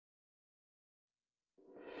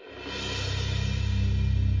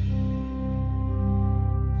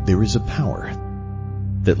There is a power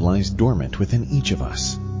that lies dormant within each of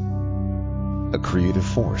us, a creative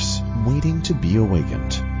force waiting to be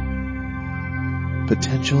awakened.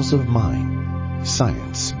 Potentials of mind,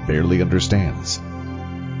 science barely understands.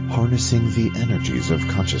 Harnessing the energies of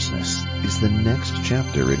consciousness is the next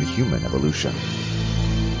chapter in human evolution.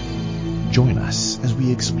 Join us as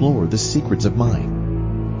we explore the secrets of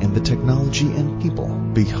mind and the technology and people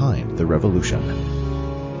behind the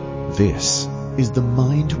revolution. This is the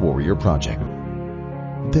Mind Warrior Project.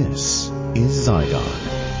 This is Zygon.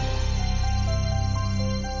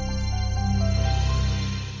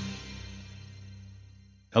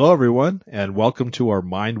 Hello, everyone, and welcome to our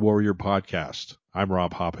Mind Warrior podcast. I'm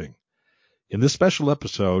Rob Hopping. In this special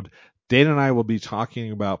episode, Dana and I will be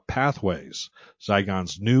talking about Pathways,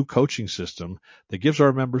 Zygon's new coaching system that gives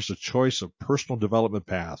our members a choice of personal development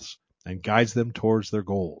paths and guides them towards their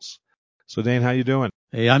goals. So, Dane, how you doing?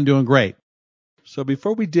 Hey, I'm doing great. So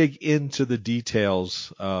before we dig into the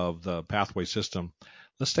details of the Pathway system,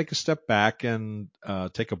 let's take a step back and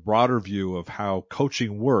take a broader view of how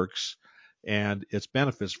coaching works and its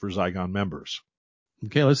benefits for Zygon members.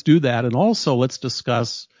 Okay, let's do that. And also let's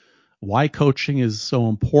discuss why coaching is so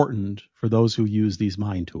important for those who use these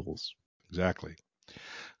mind tools. Exactly.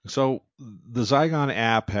 So the Zygon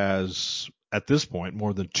app has, at this point,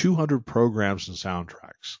 more than 200 programs and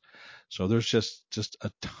soundtracks. So there's just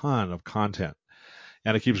a ton of content,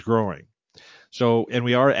 and it keeps growing. So, and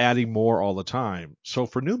we are adding more all the time. So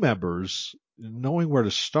for new members, knowing where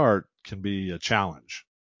to start can be a challenge.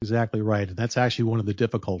 Exactly right. And that's actually one of the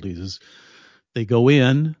difficulties is they go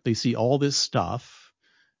in, they see all this stuff.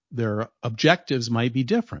 Their objectives might be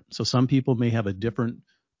different. So some people may have a different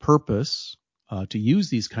purpose to use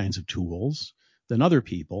these kinds of tools than other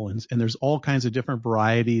people. And there's all kinds of different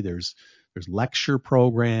variety. There's lecture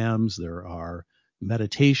programs. There are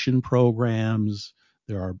meditation programs.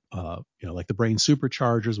 There are, like the brain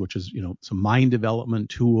superchargers, which is, some mind development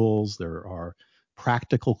tools. There are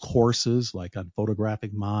practical courses like on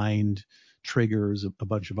photographic mind, triggers, a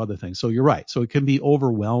bunch of other things. So you're right. So it can be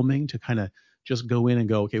overwhelming to kind of just go in and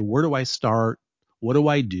go, okay, where do I start? What do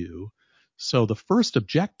I do? So the first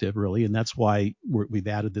objective really, and that's why we've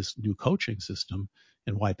added this new coaching system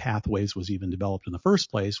and why Pathways was even developed in the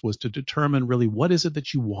first place, was to determine really what is it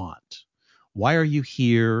that you want? Why are you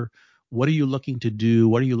here? What are you looking to do?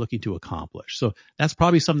 What are you looking to accomplish? So that's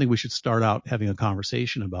probably something we should start out having a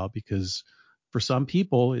conversation about, because for some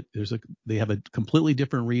people, they have a completely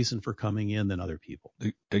different reason for coming in than other people.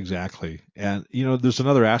 Exactly. And, there's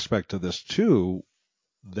another aspect to this too,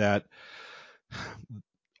 that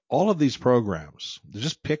all of these programs,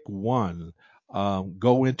 just pick one,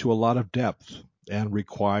 go into a lot of depth and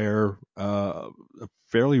require a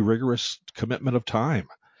fairly rigorous commitment of time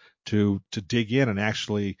to dig in and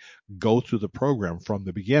actually go through the program from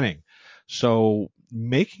the beginning. So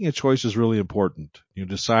making a choice is really important.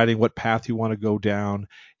 Deciding what path you want to go down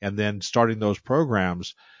and then starting those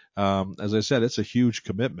programs. As I said, it's a huge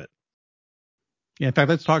commitment. Yeah, in fact,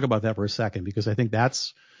 let's talk about that for a second, because I think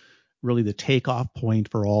that's really the takeoff point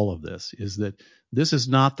for all of this, is that this is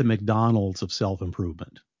not the McDonald's of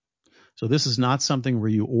self-improvement. So this is not something where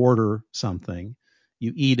you order something,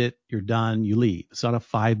 you eat it, you're done, you leave. It's not a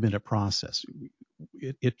 5-minute process.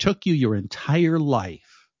 It took you your entire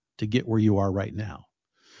life to get where you are right now.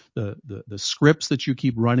 The scripts that you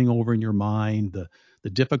keep running over in your mind, the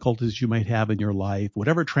difficulties you might have in your life,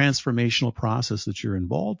 whatever transformational process that you're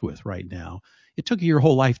involved with right now, it took you your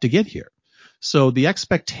whole life to get here. So the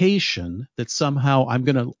expectation that somehow I'm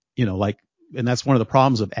going to, and that's one of the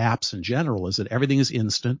problems of apps in general, is that everything is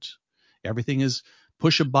instant. Everything is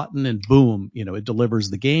push a button and boom, it delivers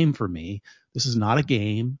the game for me. This is not a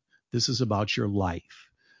game. This is about your life.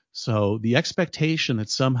 So the expectation that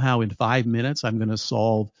somehow in 5 minutes I'm going to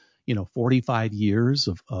solve, 45 years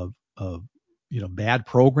of bad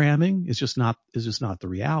programming is just not the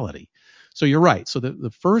reality. So you're right. So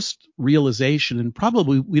the first realization, and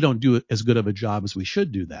probably we don't do as good of a job as we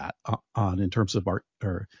should do that in terms of our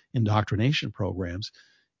indoctrination programs,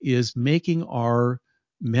 is making our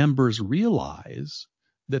members realize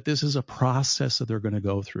that this is a process that they're going to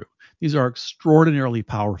go through. These are extraordinarily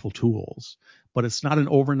powerful tools, but it's not an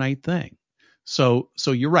overnight thing. So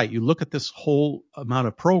you're right. You look at this whole amount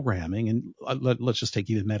of programming, and let's just take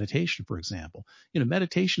even meditation, for example.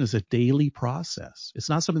 Meditation is a daily process. It's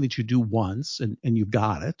not something that you do once and you've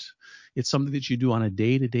got it. It's something that you do on a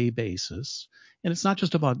day-to-day basis. And it's not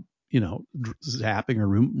just about, zapping or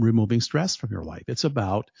removing stress from your life. It's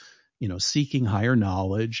about, seeking higher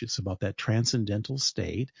knowledge. It's about that transcendental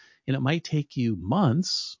state. And it might take you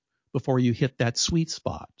months before you hit that sweet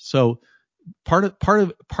spot. So part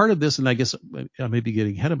of this, and I guess I may be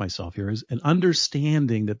getting ahead of myself here, is an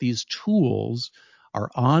understanding that these tools are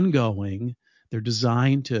ongoing. They're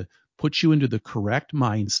designed to put you into the correct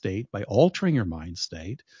mind state by altering your mind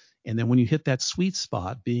state. And then when you hit that sweet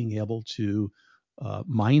spot, being able to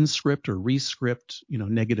mind script or rescript,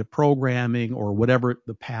 negative programming or whatever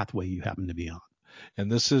the pathway you happen to be on.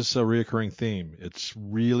 And this is a reoccurring theme. It's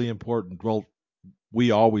really important. Well,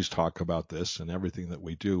 we always talk about this and everything that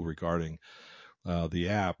we do regarding the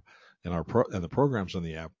app and and the programs on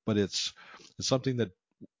the app, but it's something that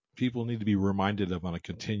people need to be reminded of on a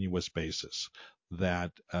continuous basis,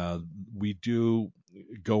 that we do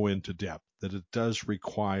go into depth, that it does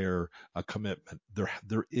require a commitment.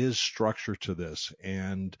 There is structure to this,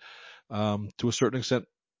 and to a certain extent,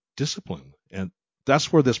 discipline, and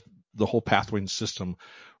that's where the whole pathway system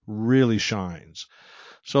really shines.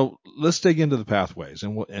 So let's dig into the pathways,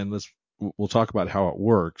 and we'll talk about how it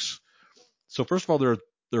works. So first of all, there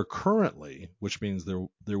are currently, which means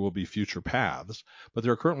there will be future paths, but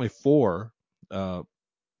there are currently 4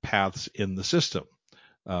 paths in the system.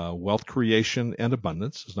 Wealth creation and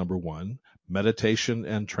abundance is number 1, meditation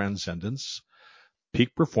and transcendence,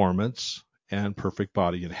 peak performance, and perfect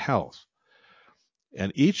body and health.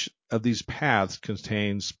 And each of these paths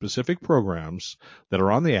contains specific programs that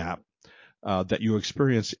are on the app that you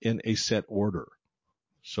experience in a set order.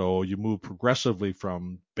 So you move progressively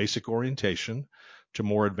from basic orientation to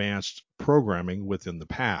more advanced programming within the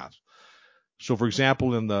path. So, for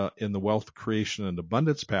example, in the wealth creation and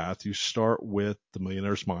abundance path, you start with the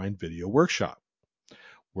Millionaire's Mind video workshop,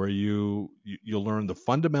 where you'll learn the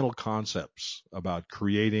fundamental concepts about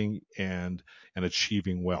creating and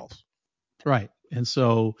achieving wealth. Right. And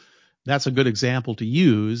so that's a good example to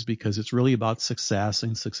use because it's really about success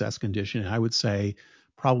and success conditioning. I would say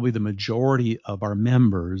probably the majority of our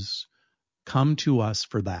members come to us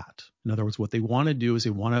for that. In other words, what they want to do is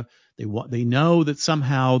they know that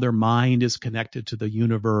somehow their mind is connected to the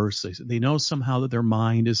universe. They know somehow that their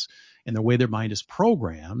mind is, and the way their mind is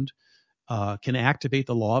programmed, can activate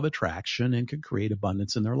the law of attraction and can create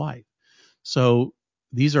abundance in their life. So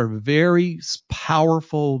these are very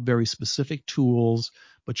powerful, very specific tools.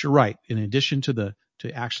 But you're right. In addition to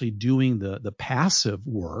actually doing the passive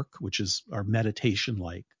work, which is our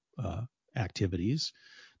meditation-like activities,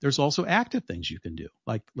 there's also active things you can do,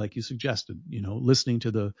 like you suggested. Listening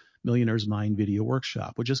to the Millionaire's Mind video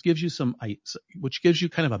workshop, which just gives you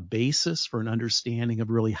kind of a basis for an understanding of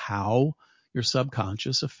really how your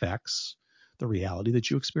subconscious affects the reality that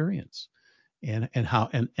you experience. And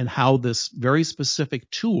how this very specific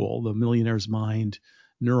tool, the Millionaire's Mind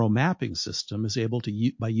neural mapping system, is able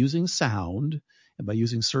to, by using sound and by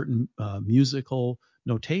using certain musical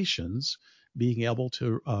notations, being able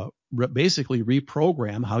to basically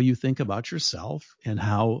reprogram how you think about yourself and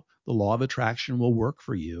how the law of attraction will work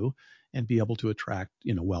for you, and be able to attract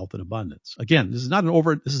wealth and abundance. Again, this is not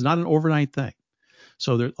an overnight thing.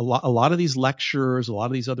 So there a lot of these lectures, a lot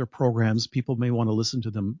of these other programs, people may want to listen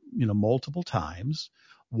to them, multiple times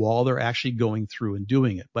while they're actually going through and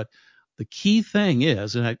doing it. But the key thing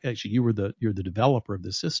is, and actually you're the developer of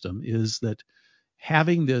the system, is that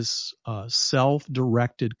having this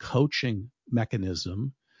self-directed coaching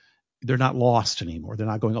mechanism, they're not lost anymore. They're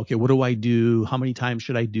not going, okay, what do I do? How many times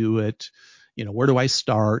should I do it? Where do I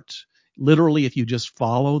start? Literally, if you just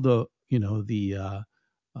follow the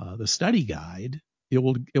study guide, it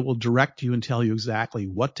will direct you and tell you exactly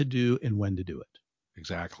what to do and when to do it.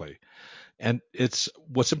 Exactly. And it's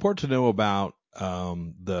what's important to know about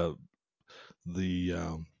the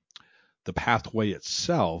pathway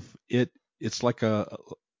itself. It's like a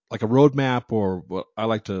roadmap, or what I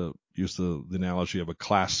like to use the analogy of a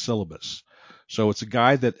class syllabus. So it's a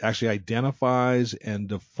guide that actually identifies and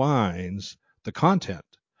defines the content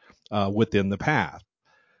within the path.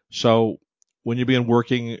 So when you begin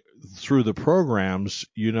working through the programs,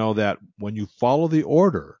 you know that when you follow the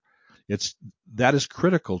order, that is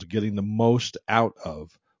critical to getting the most out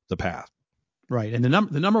of the path. Right. And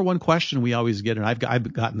the number one question we always get, and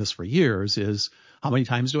I've gotten this for years, is how many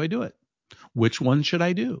times do I do it? Which one should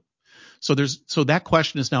I do? So that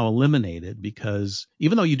question is now eliminated, because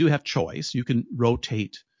even though you do have choice, you can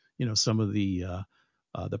rotate, some of the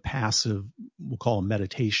passive, we'll call them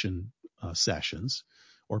meditation sessions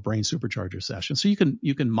or brain supercharger sessions. So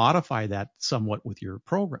you can modify that somewhat with your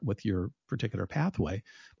program, with your particular pathway.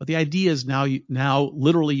 But the idea is now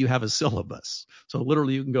literally you have a syllabus. So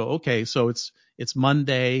literally you can go, okay, so it's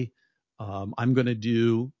Monday. I'm going to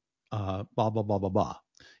do blah, blah, blah, blah, blah.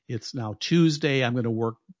 It's now Tuesday. I'm going to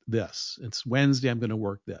work this. It's Wednesday. I'm going to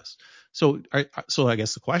work this. So I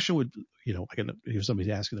guess the question would, if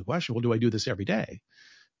somebody's asking the question, well, do I do this every day?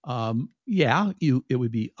 it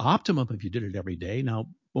would be optimum if you did it every day. Now,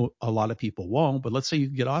 a lot of people won't, but let's say you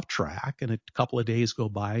get off track and a couple of days go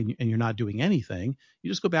by and you're not doing anything. You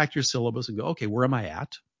just go back to your syllabus and go, okay, where am I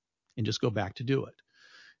at? And just go back to do it.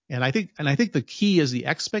 And I think the key is the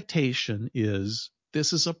expectation is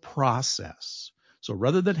this is a process. So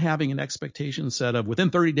rather than having an expectation set of within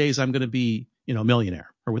 30 days, I'm going to be, a millionaire,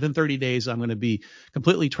 or within 30 days, I'm going to be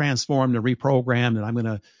completely transformed and reprogrammed and I'm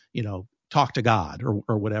going to, talk to God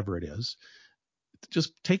or whatever it is.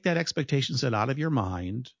 Just take that expectation set out of your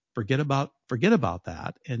mind, forget about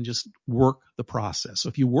that, and just work the process. So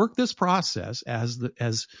if you work this process and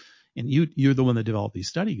you're the one that developed these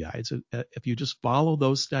study guides, if you just follow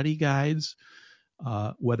those study guides,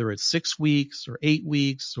 whether it's 6 weeks or 8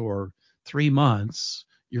 weeks or 3 months,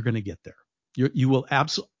 you're going to get there. You will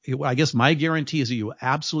absolutely, I guess my guarantee is that you will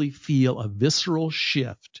absolutely feel a visceral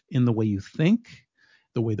shift in the way you think,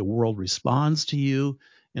 the way the world responds to you,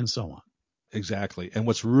 and so on. Exactly. And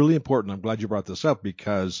what's really important, I'm glad you brought this up,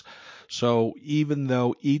 because so even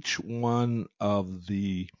though each one of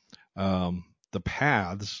the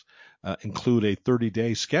paths include a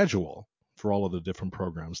 30-day schedule for all of the different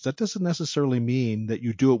programs, that doesn't necessarily mean that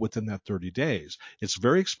you do it within that 30 days. It's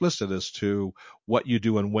very explicit as to what you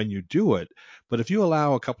do and when you do it. But if you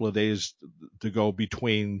allow a couple of days to go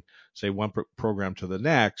between, say, one program to the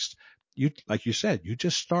next, like you said, you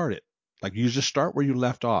just start it. Like you just start where you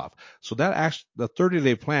left off. So the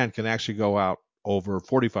 30-day plan can actually go out over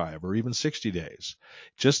 45 or even 60 days.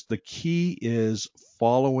 Just the key is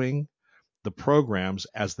following the programs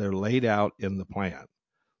as they're laid out in the plan.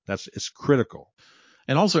 It's critical.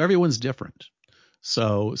 And also everyone's different.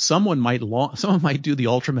 So someone might do the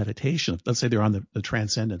ultra meditation. Let's say they're on the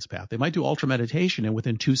transcendence path. They might do ultra meditation and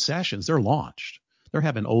within 2 sessions they're launched. They're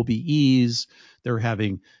having OBEs. They're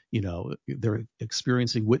having, they're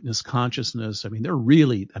experiencing witness consciousness.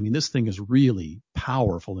 This thing is really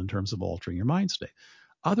powerful in terms of altering your mind state.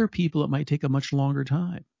 Other people, it might take a much longer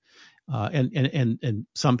time. And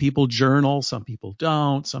some people journal, some people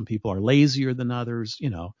don't, some people are lazier than others,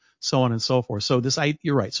 so on and so forth. So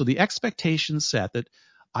you're right. So the expectation set that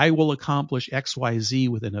I will accomplish X, Y, Z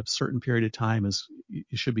within a certain period of time it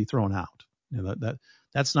should be thrown out.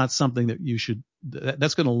 That's not something that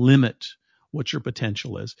that's going to limit what your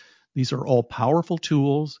potential is. These are all powerful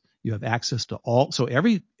tools. You have access to all. So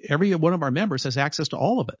every one of our members has access to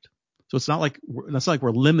all of it. So it's not like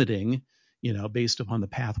we're limiting, based upon the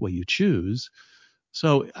pathway you choose.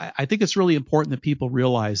 So I think it's really important that people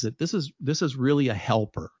realize that this is really a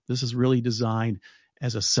helper. This is really designed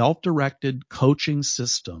as a self-directed coaching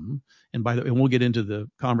system. And we'll get into the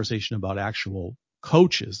conversation about actual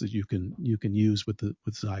coaches that you can use with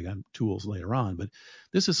Zygon tools later on. But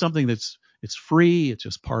this is something it's free. It's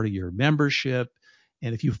just part of your membership.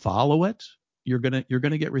 And if you follow it, you're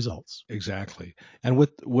gonna get results. Exactly. And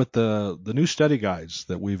with the new study guides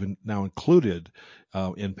that we've now included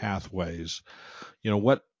in Pathways,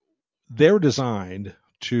 what they're designed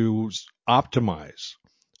to optimize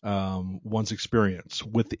one's experience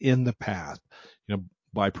within the path,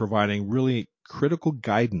 by providing really critical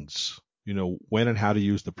guidance, when and how to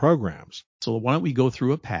use the programs. So why don't we go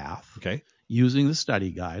through a path? Okay. Using the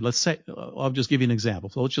study guide. Let's say, I'll just give you an example.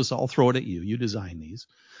 So I'll throw it at you. You design these.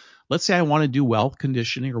 Let's say I want to do wealth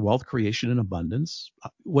conditioning or wealth creation and abundance.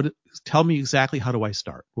 Tell me exactly, how do I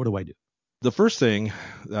start? What do I do? The first thing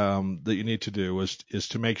that you need to do is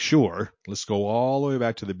to make sure, let's go all the way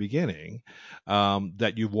back to the beginning,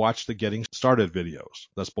 that you've watched the Getting Started videos.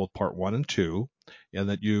 That's both part 1 and 2, and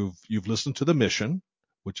that you've listened to the mission,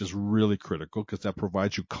 which is really critical because that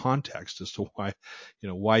provides you context as to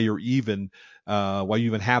why you even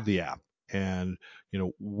have the app, and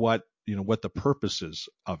what the purpose is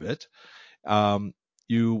of it.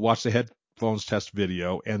 You watch the headphones test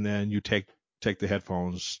video, and then you take the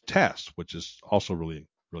headphones test, which is also really,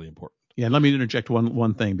 really important. Yeah, and let me interject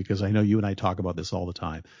one thing, because I know you and I talk about this all the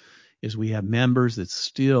time, is we have members that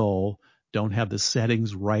still don't have the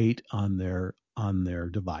settings right on their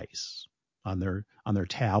device, on their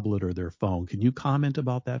tablet or their phone. Can you comment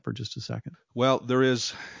about that for just a second? Well, there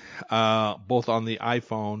is both on the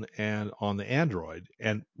iPhone and on the Android,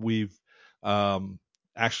 and we've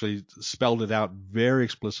actually spelled it out very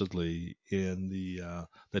explicitly in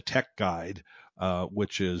the tech guide,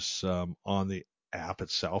 which is on the app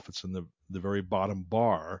itself. It's in the very bottom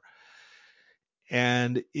bar.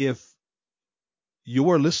 And if you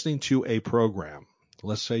are listening to a program,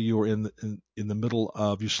 let's say you are in the middle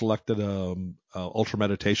of, you selected a ultra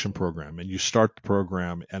meditation program, and you start the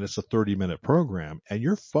program, and it's a 30-minute program, and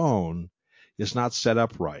your phone is not set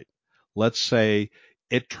up right. Let's say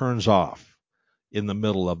it turns off. in the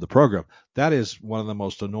middle of the program. That is one of the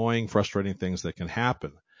most annoying, frustrating things that can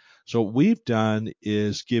happen. So what we've done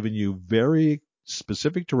is given you very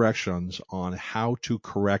specific directions on how to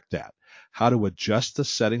correct that, how to adjust the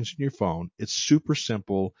settings in your phone. It's super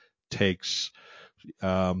simple, takes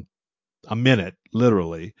a minute,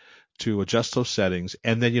 literally, to adjust those settings,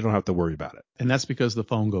 and then you don't have to worry about it. And that's because the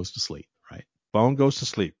phone goes to sleep, right? Phone goes to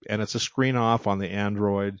sleep, and it's a screen off on the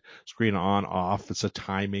Android, screen on, off. It's a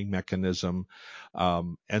timing mechanism.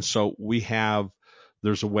 And so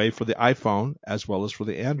there's a way for the iPhone as well as for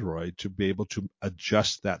the Android to be able to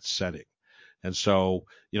adjust that setting. And so,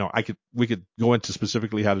 we could go into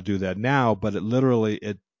specifically how to do that now, but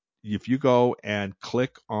if you go and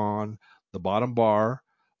click on the bottom bar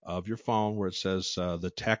of your phone where it says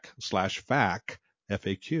the tech/FAQ,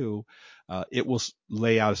 FAQ, it will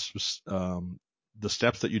lay out the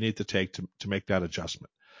steps that you need to take to make that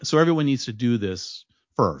adjustment. So everyone needs to do this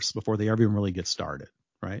first before they ever even really get started,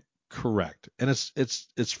 right? Correct. And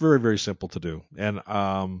it's very, very simple to do. And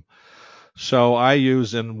so I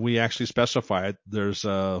use, and we actually specify it, there's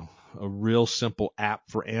a real simple app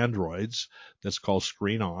for Androids that's called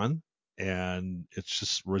Screen On, and it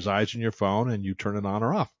just resides in your phone and you turn it on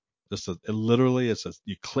or off.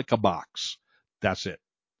 You click a box. That's it.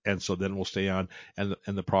 And so then we'll stay on and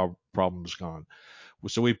the problem is gone.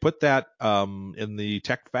 So we put that in the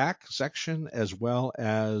Tech FAQ section as well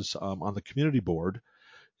as on the community board.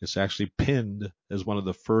 It's actually pinned as one of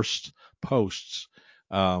the first posts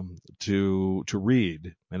to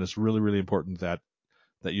read, and it's really, really important that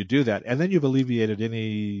you do that, and then you've alleviated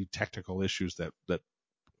any technical issues that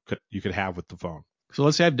you could have with the phone. So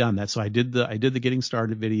let's say I've done that. So I did the getting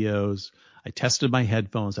started videos. I tested my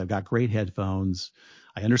headphones. I've got great headphones.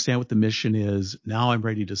 I understand what the mission is. Now I'm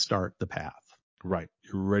ready to start the path. Right,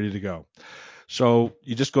 you're ready to go. So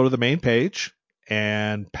you just go to the main page,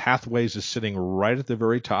 and Pathways is sitting right at the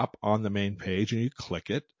very top on the main page, and you click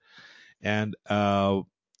it. And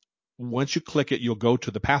once you click it, you'll go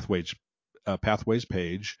to the Pathways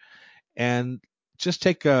page, and just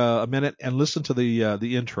take a minute and listen to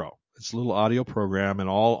the intro. It's a little audio program, and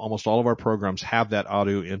almost all of our programs have that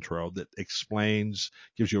audio intro that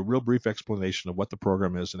gives you a real brief explanation of what the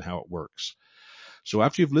program is and how it works. So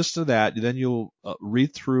after you've listened to that, then you'll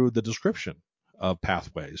read through the description of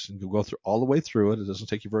Pathways, and you'll go through all the way through it. It doesn't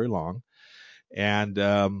take you very long, and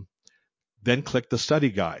then click the study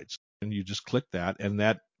guides, and you just click that, and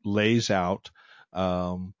that lays out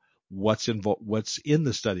what's in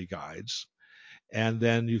the study guides, and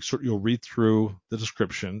then you'll read through the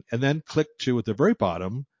description, and then click to at the very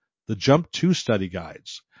bottom the Jump to Study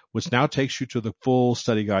Guides, which now takes you to the full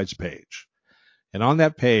study guides page. And on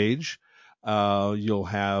that page, you'll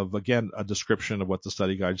have again a description of what the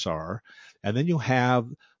study guides are, and then you'll have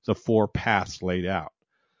the 4 paths laid out.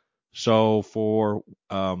 So for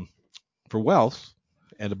wealth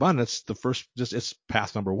and abundance, it's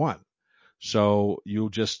path number 1. So you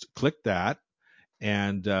just click that,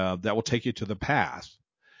 and that will take you to the path.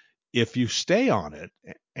 If you stay on it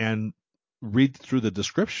and read through the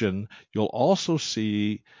description, you'll also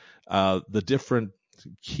see the different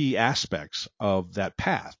key aspects of that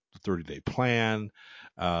path. The 30-day plan.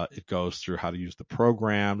 It goes through how to use the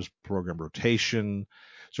programs, program rotation.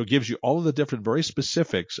 So it gives you all of the different very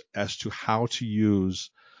specifics as to how to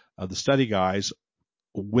use the study guides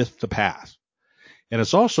with the path. And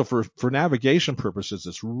it's also for navigation purposes,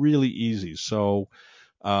 it's really easy. So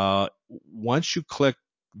once you click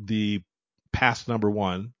the path number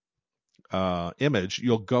 1 image,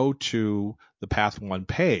 you'll go to the path 1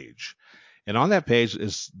 page. And on that page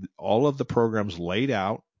is all of the programs laid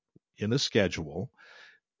out in a schedule.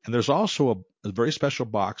 And there's also a very special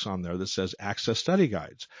box on there that says Access Study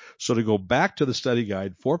Guides. So to go back to the study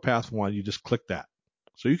guide for path 1, you just click that.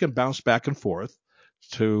 So you can bounce back and forth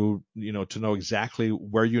to know exactly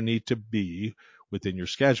where you need to be within your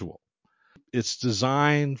schedule. It's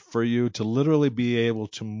designed for you to literally be able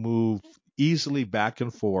to move easily back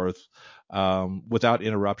and forth without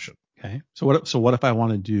interruption. Okay. So what if I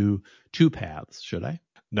want to do 2 paths? Should I?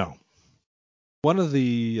 No. One of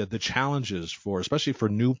the challenges especially for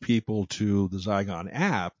new people to the Zygon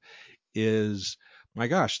app is, my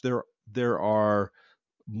gosh, there are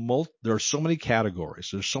so many categories.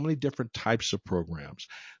 There's so many different types of programs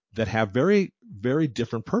that have very, very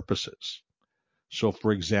different purposes. So,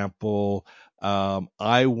 for example,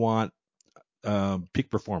 I want peak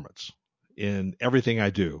performance in everything I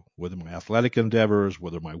do, whether my athletic endeavors,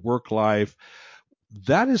 whether my work life.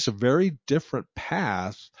 That is a very different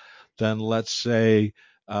path than, let's say,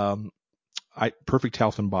 perfect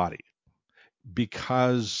health and body,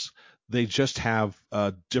 because they just have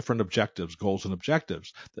different objectives, goals and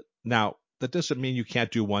objectives. Now, that doesn't mean you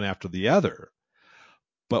can't do one after the other.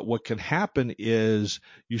 But what can happen is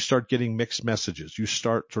you start getting mixed messages. You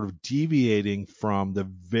start sort of deviating from the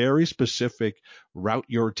very specific route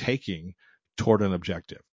you're taking toward an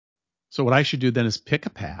objective. So what I should do then is pick a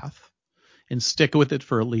path and stick with it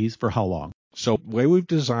for how long? So the way we've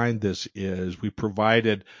designed this is we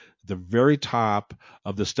provided the very top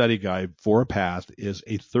of the study guide for a path is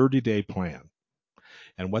a 30-day plan.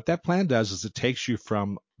 And what that plan does is it takes you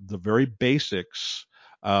from the very basics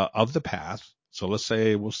of the path. So let's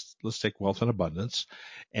take wealth and abundance,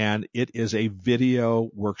 and it is a video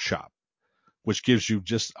workshop, which gives you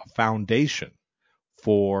just a foundation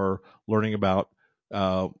for learning about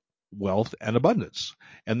wealth and abundance.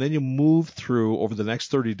 And then you move through over the next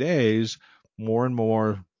 30 days more and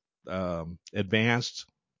more advanced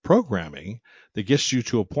programming that gets you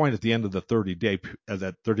to a point at the end of the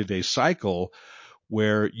 30-day cycle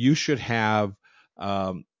where you should have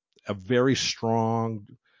a very strong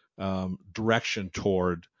direction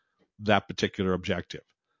toward that particular objective.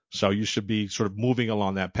 So you should be sort of moving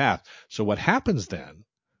along that path. So what happens then,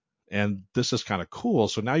 and this is kind of cool,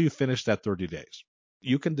 so now you finish that 30 days.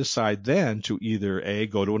 You can decide then to either A,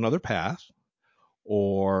 go to another path,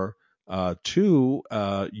 or two,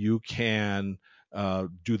 you can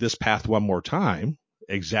do this path one more time,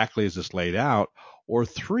 exactly as it's laid out, or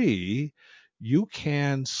three, you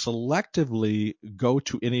can selectively go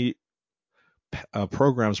to any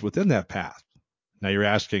programs within that path. Now you're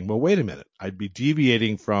asking, well, wait a minute, I'd be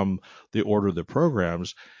deviating from the order of the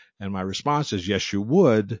programs. And my response is, yes, you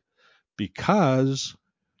would, because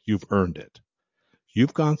you've earned it.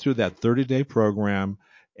 You've gone through that 30-day program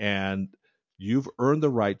and you've earned the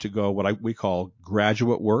right to go what we call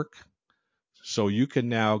graduate work. So you can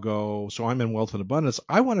now go, so I'm in wealth and abundance.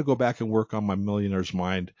 I want to go back and work on my Millionaire's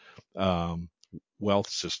Mind wealth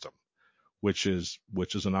system, which is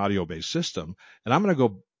an audio-based system. And I'm going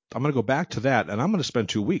to go back to that, and I'm going to spend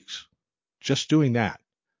 2 weeks just doing that.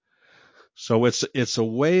 So it's a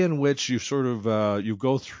way in which you sort of you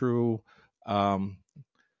go through,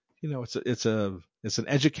 it's an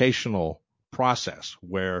educational process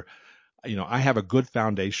where, I have a good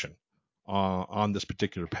foundation on this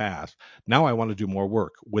particular path. Now I want to do more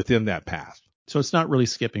work within that path. So it's not really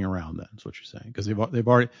skipping around then, is what you're saying, because they've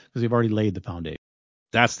already laid the foundation.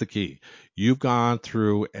 That's the key. You've gone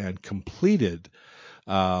through and completed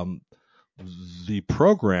the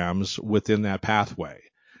programs within that pathway,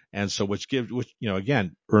 and so which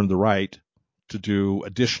again earned the right to do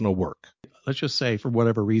additional work. Let's just say for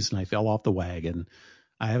whatever reason I fell off the wagon.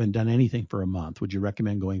 I haven't done anything for a month. Would you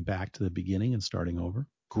recommend going back to the beginning and starting over?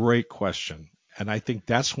 Great question. And I think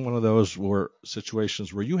that's one of those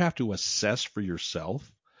situations where you have to assess for yourself.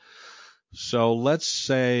 So let's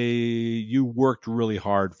say you worked really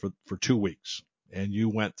hard for 2 weeks and you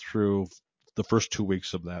went through the first 2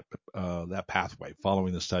 weeks of that pathway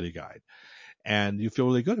following the study guide, and you feel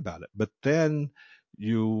really good about it. But then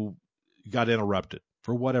you got interrupted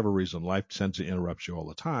for whatever reason. Life tends to interrupt you all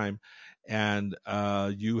the time. And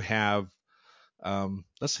you have,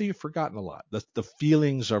 let's say you've forgotten a lot. The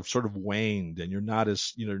feelings are sort of waned and you're not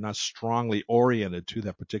not strongly oriented to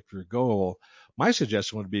that particular goal. My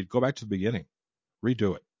suggestion would be go back to the beginning,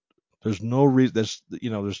 redo it. There's no reason,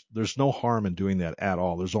 there's no harm in doing that at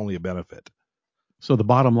all. There's only a benefit. So the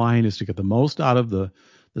bottom line is to get the most out of the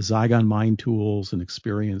Zygon Mind tools and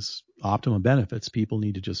experience optimum benefits. People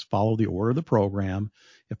need to just follow the order of the program.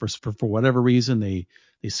 If for whatever reason they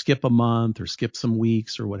skip a month or skip some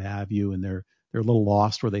weeks or what have you, and they're a little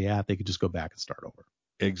lost where they at, they could just go back and start over.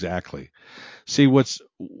 Exactly. See, what's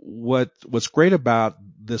great about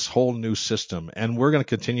this whole new system, and we're going to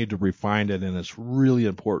continue to refine it, and it's really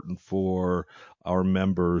important for our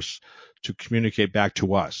members to communicate back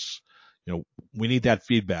to us. We need that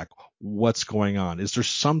feedback. What's going on? Is there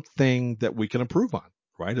something that we can improve on,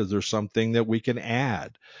 right? Is there something that we can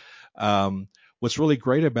add? What's really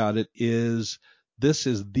great about it is this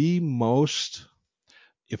is the most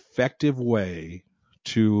effective way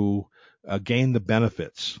to gain the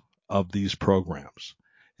benefits of these programs.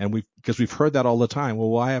 And because we've heard that all the time.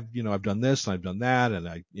 Well, I've done this and I've done that, and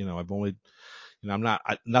I've only,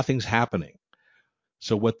 nothing's happening.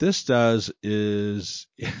 So what this does is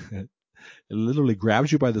it literally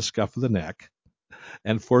grabs you by the scruff of the neck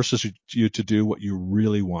and forces you to do what you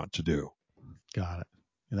really want to do. Got it.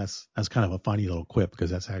 And that's kind of a funny little quip, because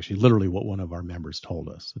that's actually literally what one of our members told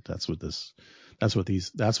us. That's what these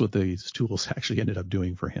tools actually ended up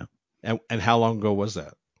doing for him. And how long ago was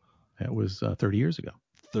that? It was 30 years ago.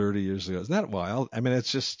 30 years ago. Isn't that wild? I mean,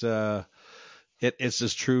 it's just it's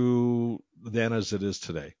as true then as it is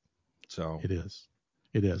today. So it is.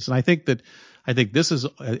 It is. And I think this is,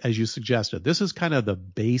 as you suggested, this is kind of the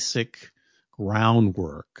basic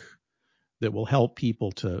groundwork that will help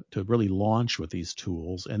people to really launch with these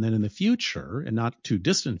tools. And then in the future, and not too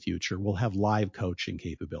distant future, we'll have live coaching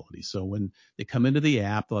capabilities. So when they come into the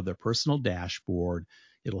app, they'll have their personal dashboard.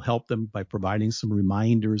 It'll help them by providing some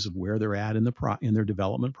reminders of where they're at in their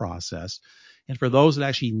development process. And for those that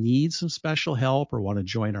actually need some special help or want to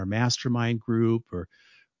join our mastermind group or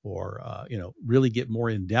really get more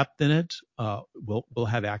in depth in it, we'll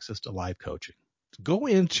have access to live coaching. Go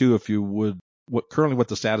into, if you would, what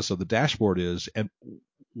the status of the dashboard is and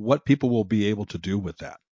what people will be able to do with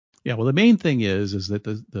that. Yeah, well, the main thing is that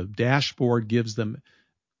the dashboard gives them,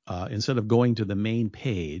 instead of going to the main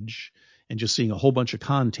page and just seeing a whole bunch of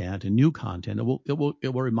content and new content, it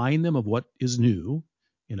will remind them of what is new,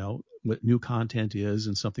 what new content is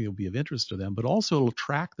and something that will be of interest to them, but also it'll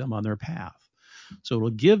track them on their path. So it'll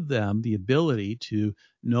give them the ability to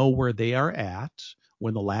know where they are at,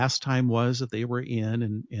 when the last time was that they were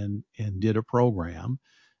in and did a program.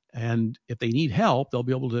 And if they need help, they'll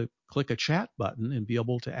be able to click a chat button and be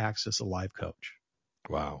able to access a live coach.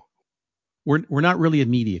 Wow. We're not really a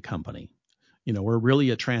media company. We're really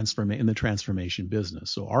in the transformation business.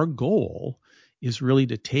 So our goal is really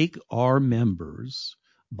to take our members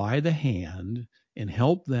by the hand and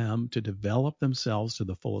help them to develop themselves to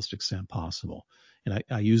the fullest extent possible. And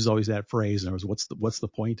I use always that phrase, and what's the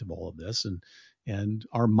point of all of this? And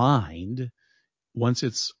our mind, once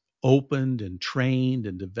it's opened and trained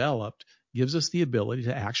and developed, gives us the ability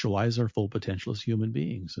to actualize our full potential as human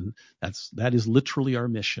beings. And that is literally our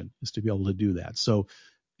mission, is to be able to do that. So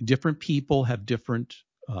different people have different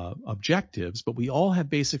objectives, but we all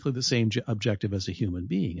have basically the same objective as a human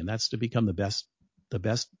being, and that's to become the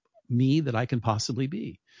best me that I can possibly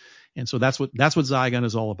be. And so that's what Zygon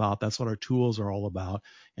is all about. That's what our tools are all about.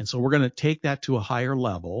 And so we're going to take that to a higher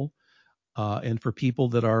level. And for people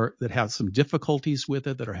that have some difficulties with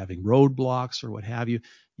it, that are having roadblocks or what have you,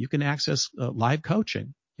 you can access live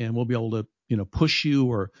coaching, and we'll be able to push you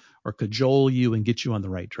or cajole you and get you on the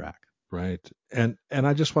right track. Right. And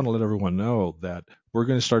I just want to let everyone know that we're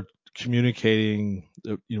going to start communicating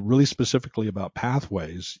really specifically about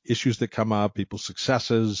pathways, issues that come up, people's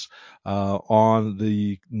successes in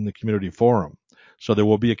the community forum. So there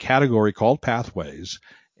will be a category called pathways.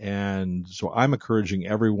 And so I'm encouraging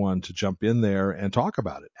everyone to jump in there and talk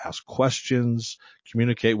about it, ask questions,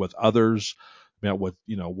 communicate with others about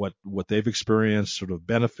what they've experienced, sort of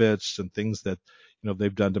benefits and things that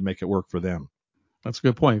they've done to make it work for them. That's a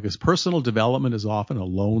good point, because personal development is often a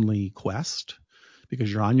lonely quest,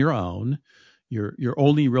 because you're on your own. Your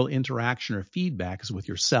only real interaction or feedback is with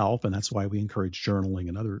yourself, and that's why we encourage journaling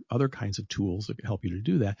and other kinds of tools that can help you to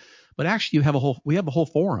do that. But actually, we have a whole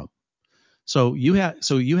forum. So you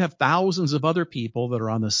have thousands of other people that are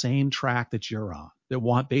on the same track that you're on, that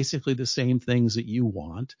want basically the same things that you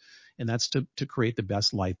want, and that's to create the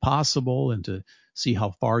best life possible and to see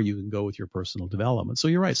how far you can go with your personal development. So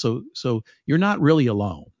you're right. So you're not really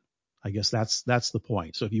alone. I guess that's the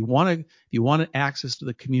point. So if you want access to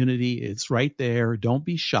the community, it's right there. Don't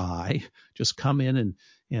be shy. Just come in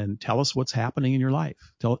and tell us what's happening in your life.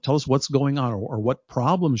 Tell us what's going on or what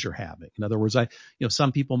problems you're having. In other words,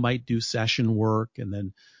 some people might do session work, and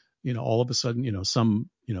then, all of a sudden, some,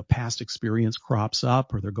 past experience crops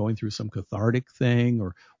up, or they're going through some cathartic thing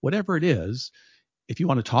or whatever it is. If you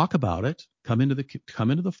want to talk about it, come into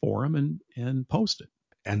the forum and post it.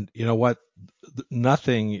 And you know what?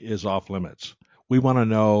 Nothing is off limits. We want to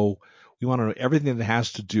know everything that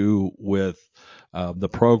has to do with the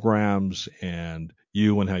programs and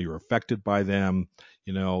you and how you're affected by them.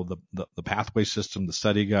 The pathway system, the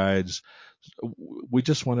study guides. We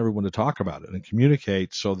just want everyone to talk about it and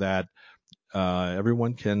communicate so that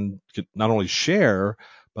everyone can not only share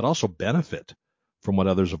but also benefit from what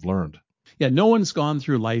others have learned. Yeah, no one's gone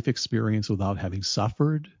through life experience without having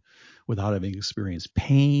suffered, without having experienced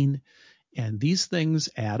pain. And these things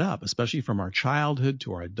add up, especially from our childhood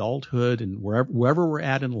to our adulthood and wherever we're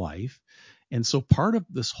at in life. And so part of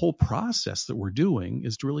this whole process that we're doing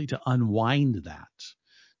is really to unwind that,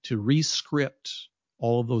 to re-script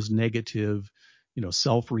all of those negative,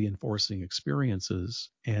 self-reinforcing experiences,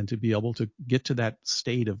 and to be able to get to that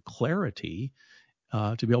state of clarity,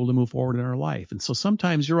 to be able to move forward in our life. And so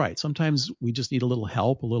sometimes you're right. Sometimes we just need a little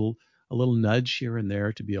help, a little nudge here and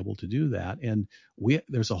there to be able to do that. And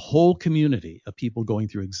there's a whole community of people going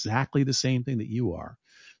through exactly the same thing that you are.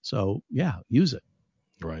 So yeah, use it.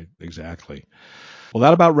 Right, exactly. Well,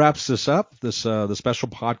 that about wraps this up. The special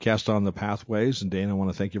podcast on the pathways. And Dana, I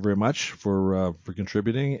want to thank you very much for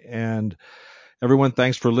contributing. And everyone,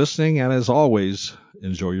 thanks for listening. And as always,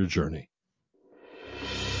 enjoy your journey.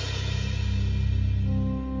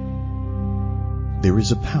 there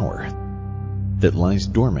is a power that lies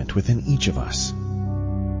dormant within each of us,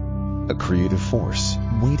 a creative force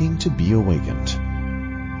waiting to be awakened.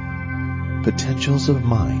 Potentials of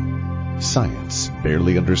mind, science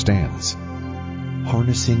barely understands.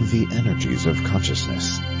 Harnessing the energies of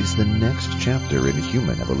consciousness is the next chapter in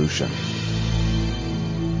human evolution.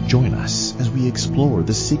 Join us as we explore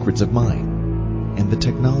the secrets of mind and the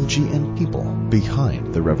technology and people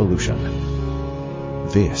behind the revolution.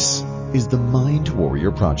 This is the Mind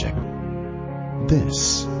Warrior Project.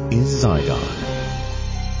 This is Zygon.